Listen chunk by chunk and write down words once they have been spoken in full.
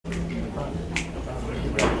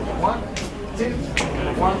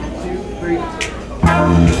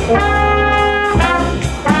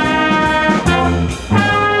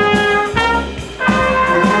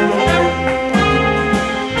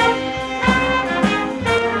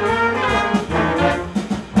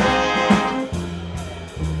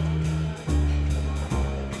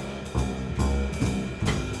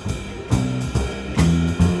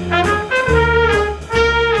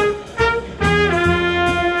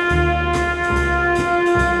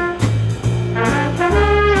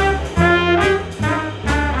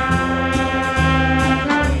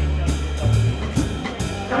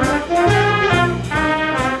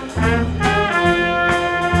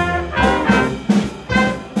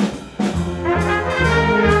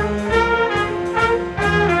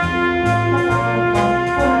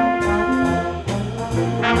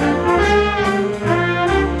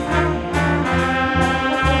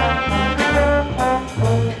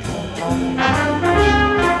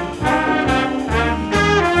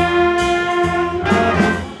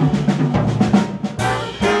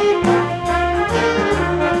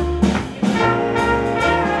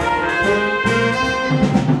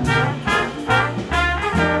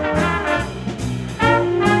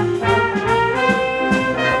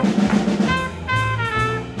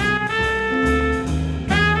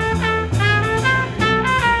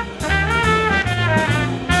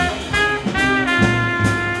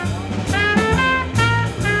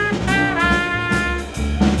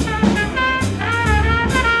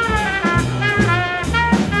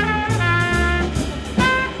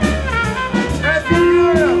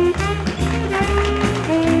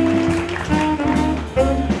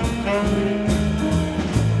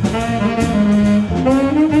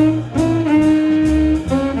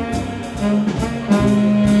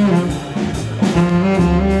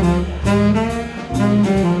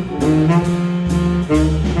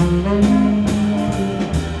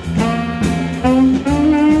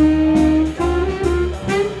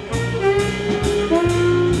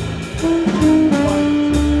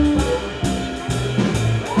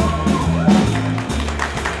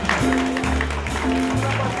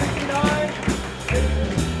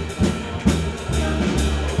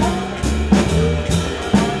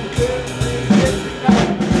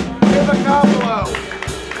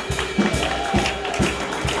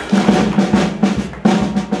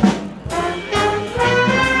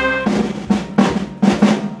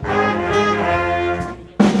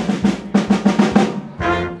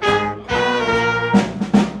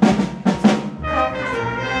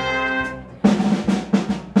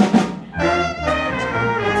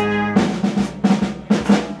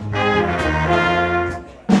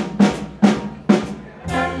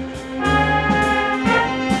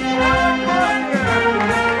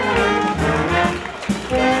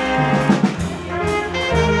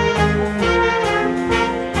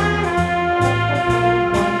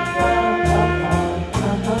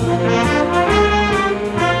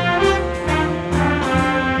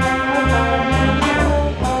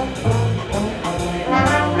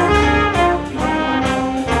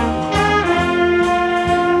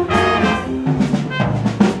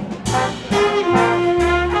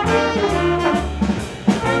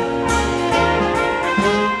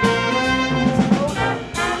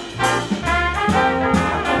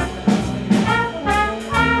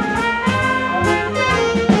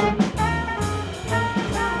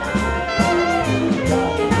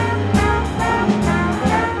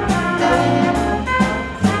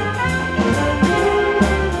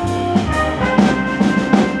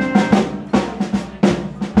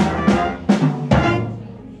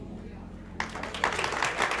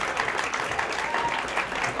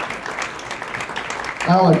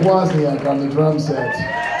Wozniak on the drum set.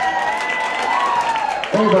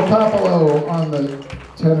 Ava Popolo on the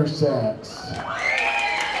tenor sax.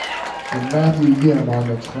 And Matthew Yim on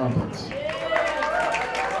the trumpet.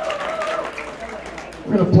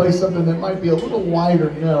 We're going to play something that might be a little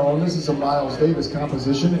wider known. This is a Miles Davis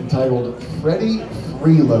composition entitled Freddie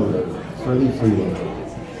Freeloader. Freddie Freeloader.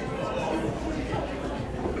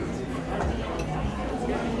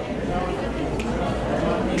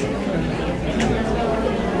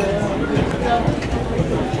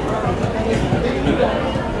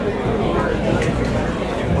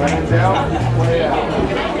 Down, way out.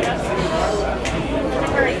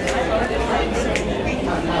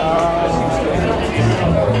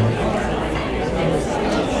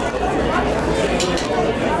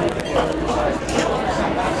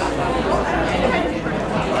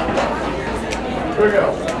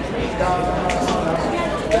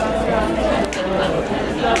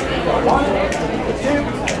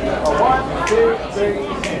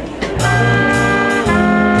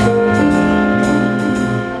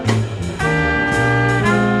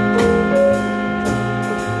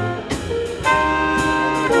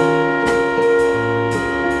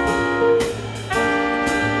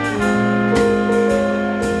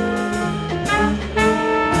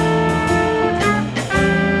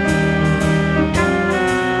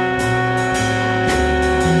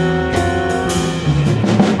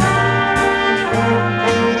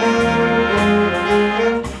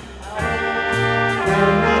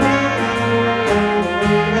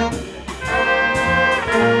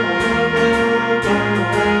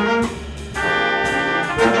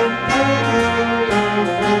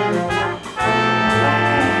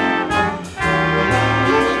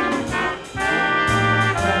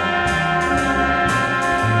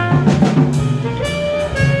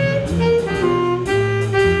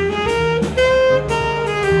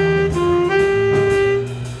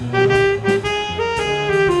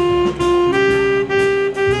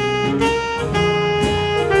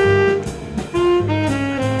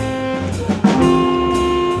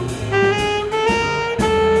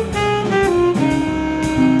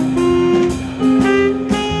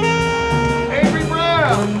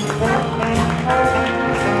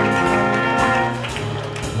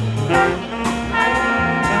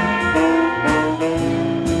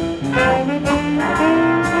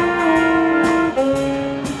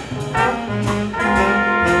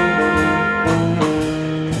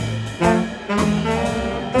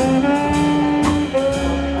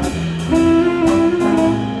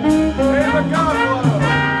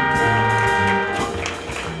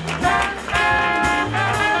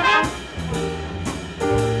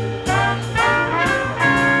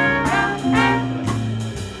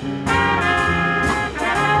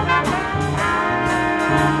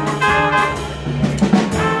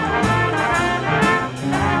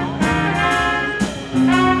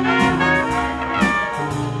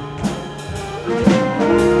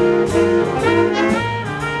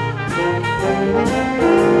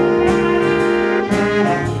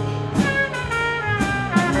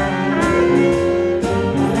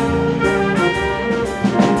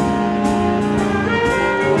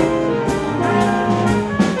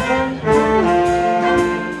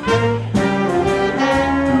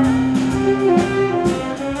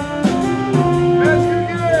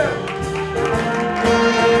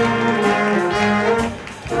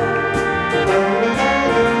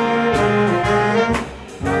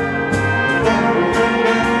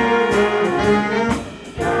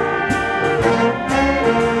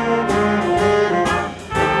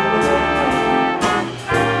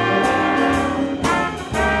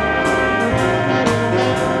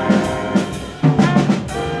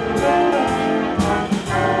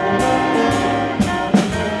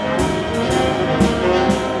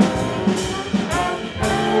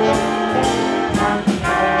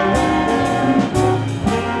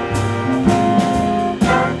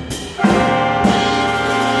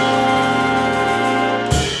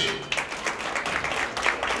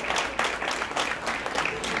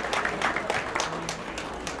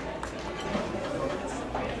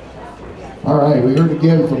 All right, we heard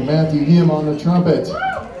again from Matthew Yim on the trumpet.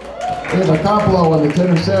 Ava Coppola on the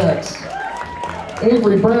tenor sax.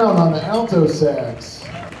 Avery Brown on the alto sax.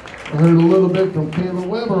 I heard a little bit from Kayla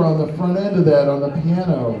Weber on the front end of that on the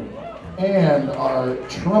piano. And our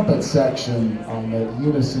trumpet section on that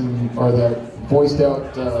unison, or that voiced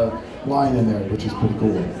out line in there, which is pretty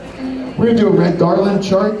cool. We're going to do a Red Garland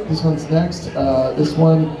chart. This one's next. This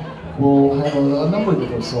one will have a number of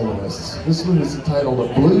different soloists. This one is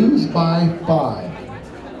entitled Blues by Five.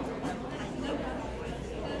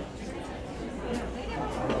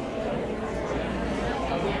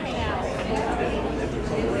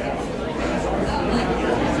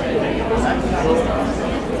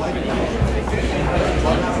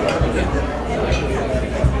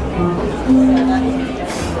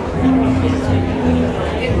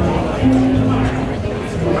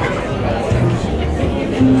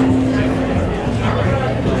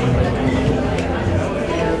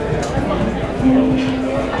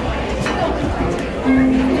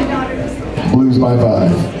 Blues by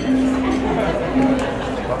Five.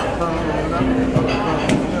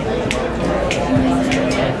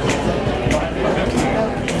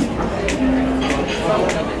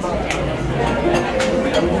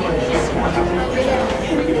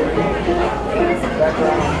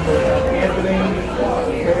 Anthony,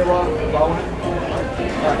 Kayla, Bowen.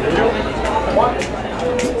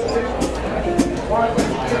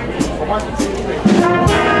 One, two, three.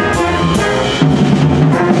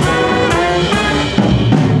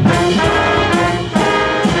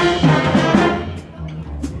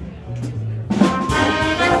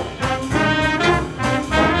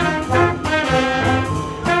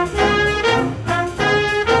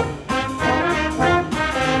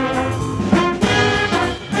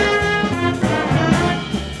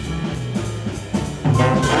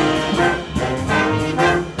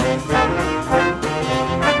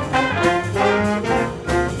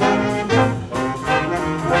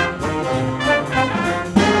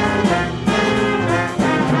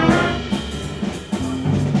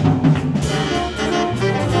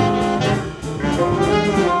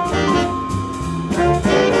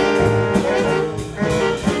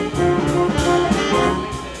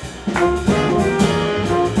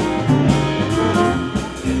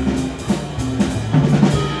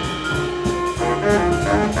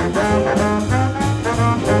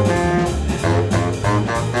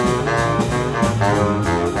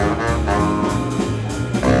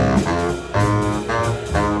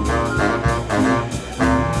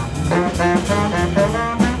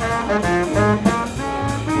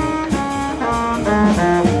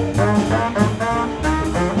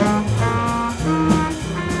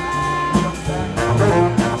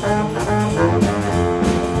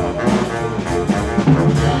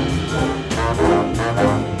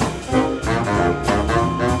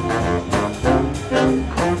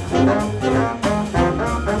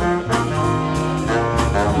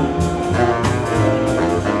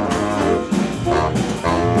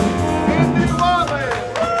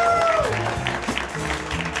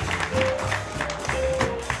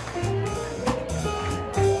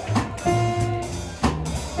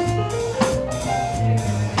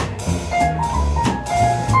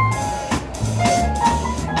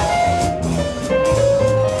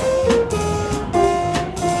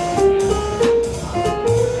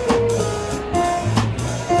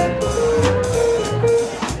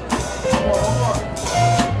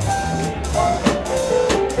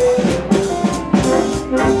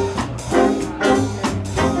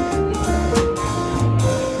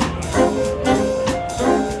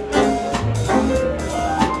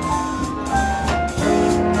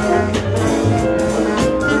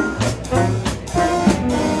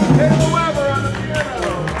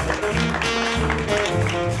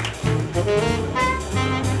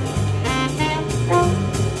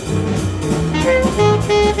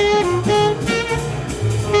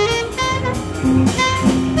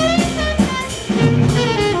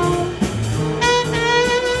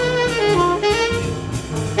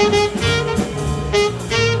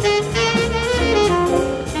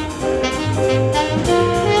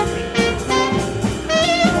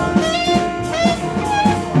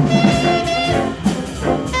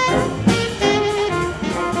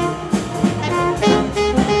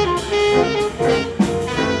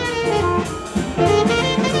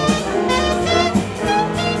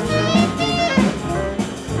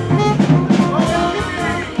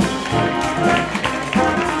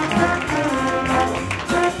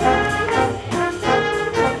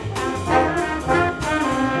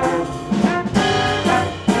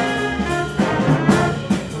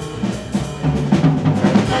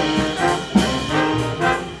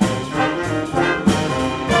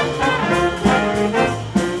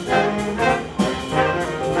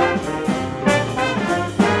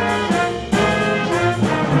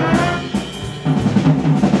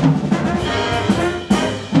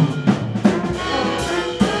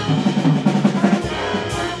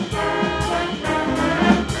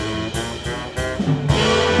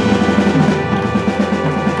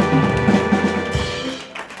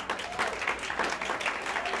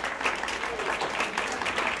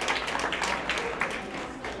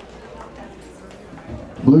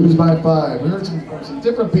 Blues by Five. We heard from some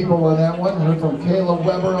different people on that one. We heard from Kayla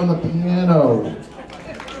Weber on the piano.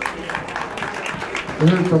 We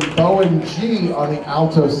heard from Bowen G on the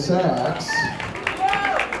alto sax.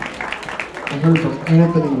 We heard from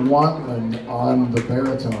Anthony Wantland on the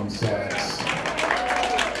baritone sax.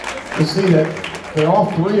 You see that all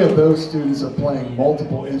three of those students are playing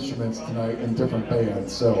multiple instruments tonight in different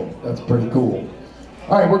bands, so that's pretty cool.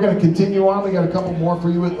 All right, we're going to continue on. We got a couple more for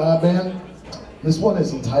you at Lab Band. This one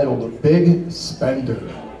is entitled Big Spender.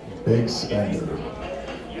 Big Spender.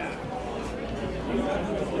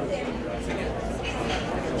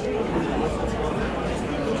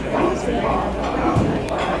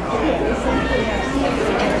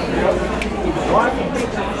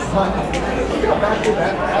 Back to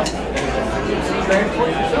that fast. Transport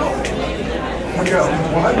yourself. Here we go.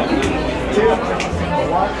 1,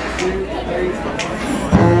 2, 3.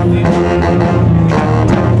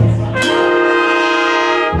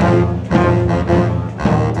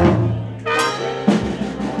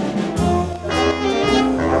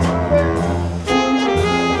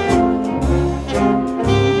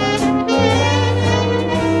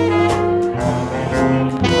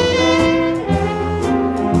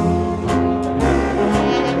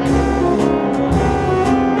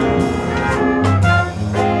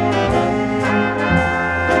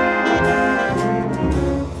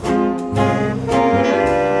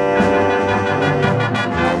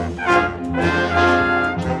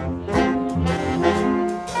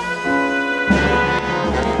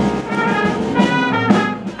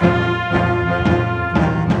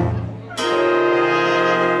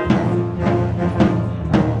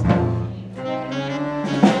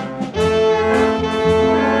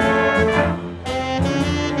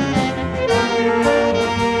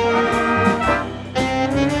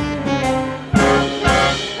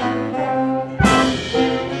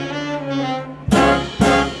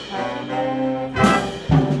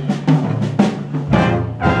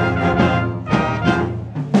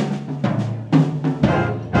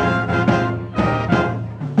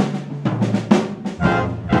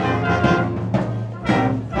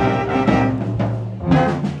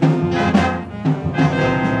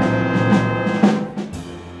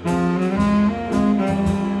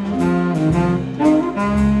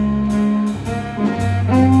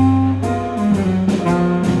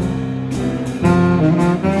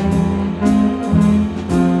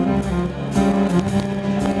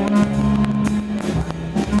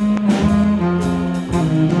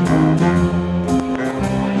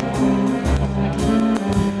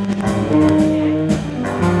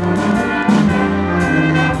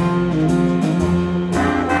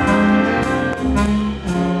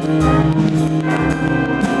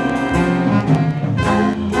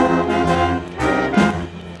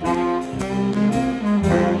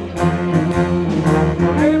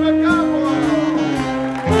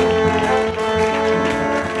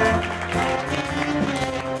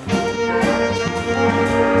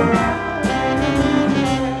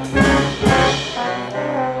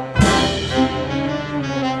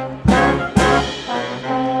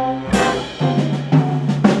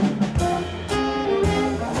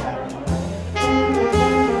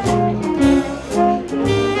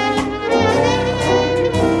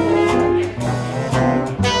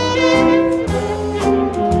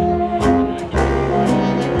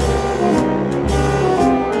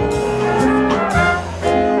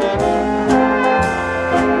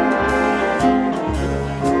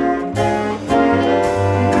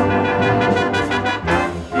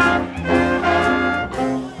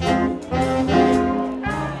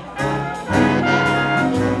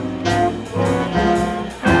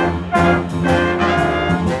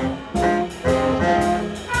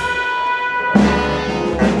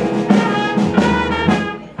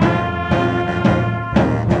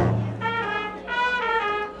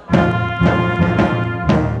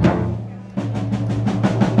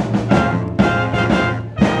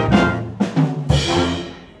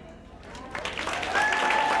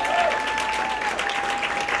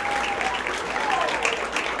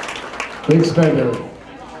 Big Spender. All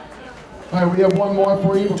right, we have one more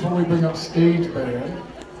for you before we bring up stage band.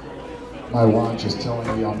 My watch is telling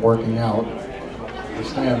me I'm working out. I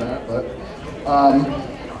understand that, but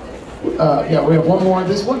yeah, we have one more.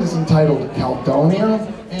 This one is entitled Caledonia,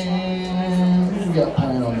 and who we got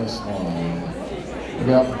playing on this one? We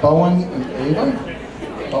got Bowen and Ava.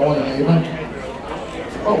 Bowen and Ava.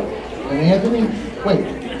 Oh, and Anthony. Wait,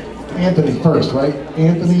 Anthony first, right?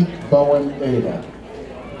 Anthony, Bowen, Ava.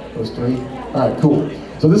 Those three. All right, cool.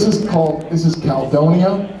 So this is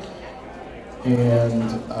Caledonia, and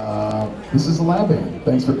this is the Lab Band.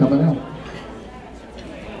 Thanks for coming out.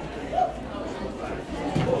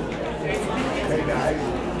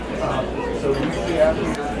 So usually after you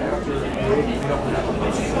don't have a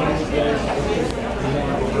Wednesday, we won't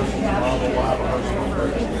have a rehearsal tomorrow, but we'll have a rehearsal on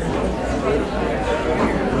Thursday.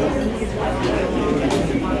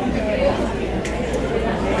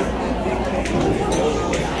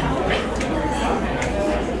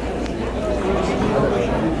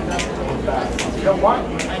 Go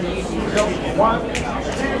 1, go 1,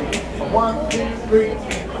 2, 1, 2,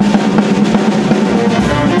 3.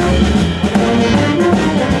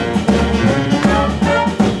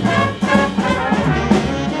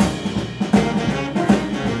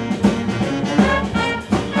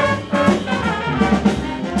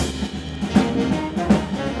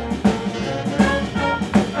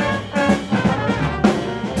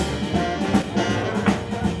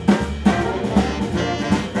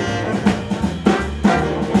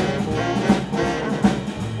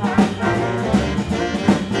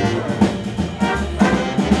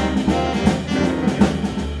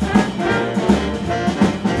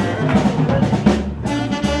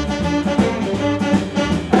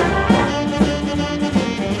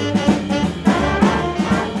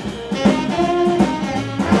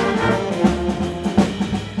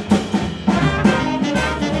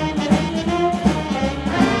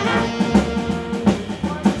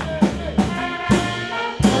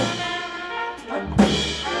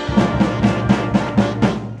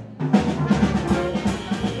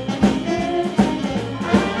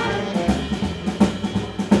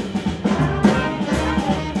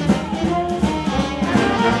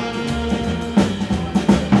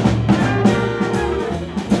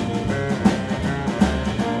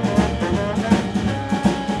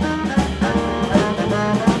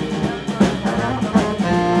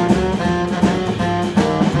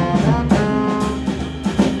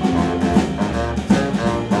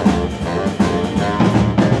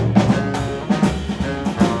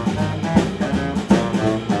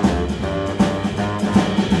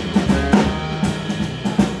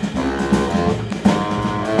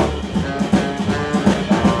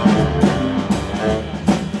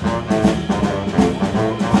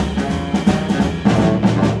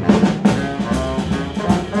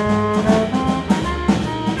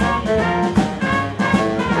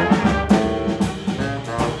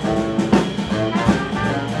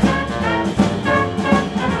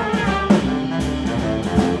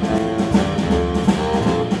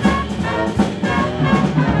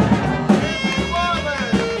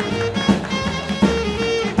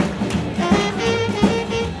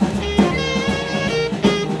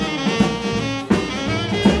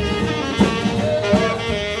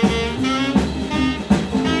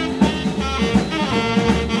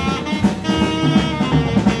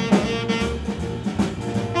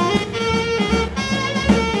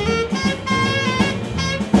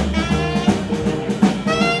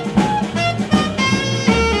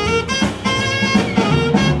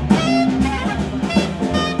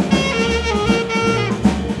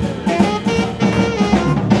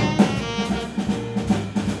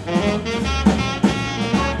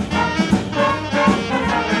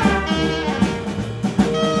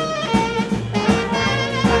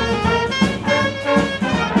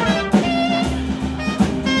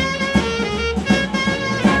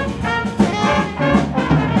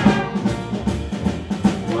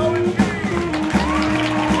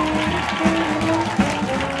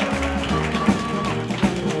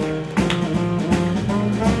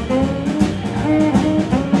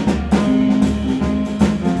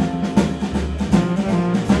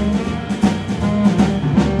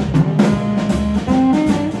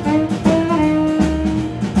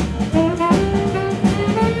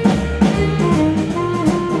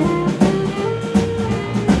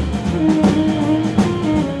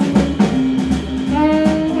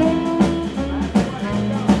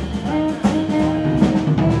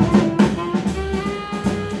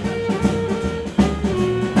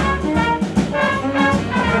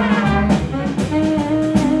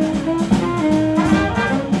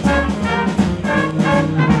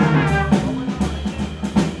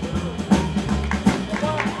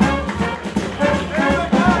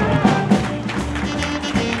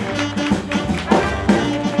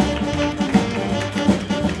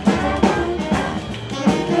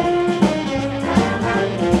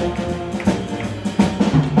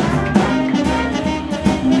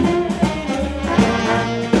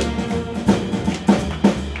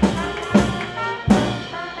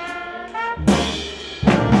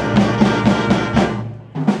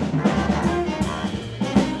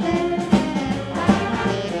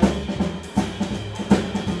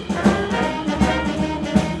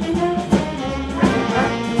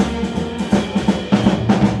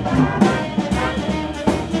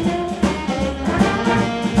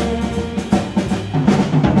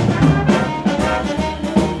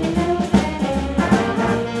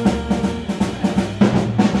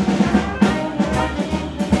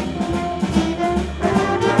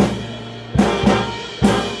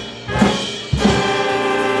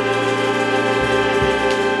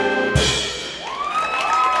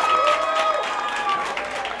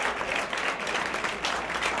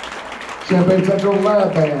 Champaign Central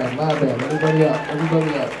Lab Band, everybody up,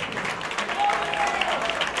 everybody up.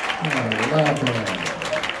 All right, Lab Band.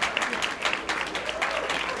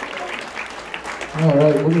 All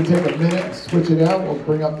right, we're going to take a minute and switch it out. We'll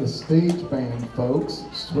bring up the stage band, folks.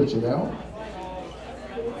 Switch it out.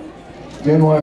 Again,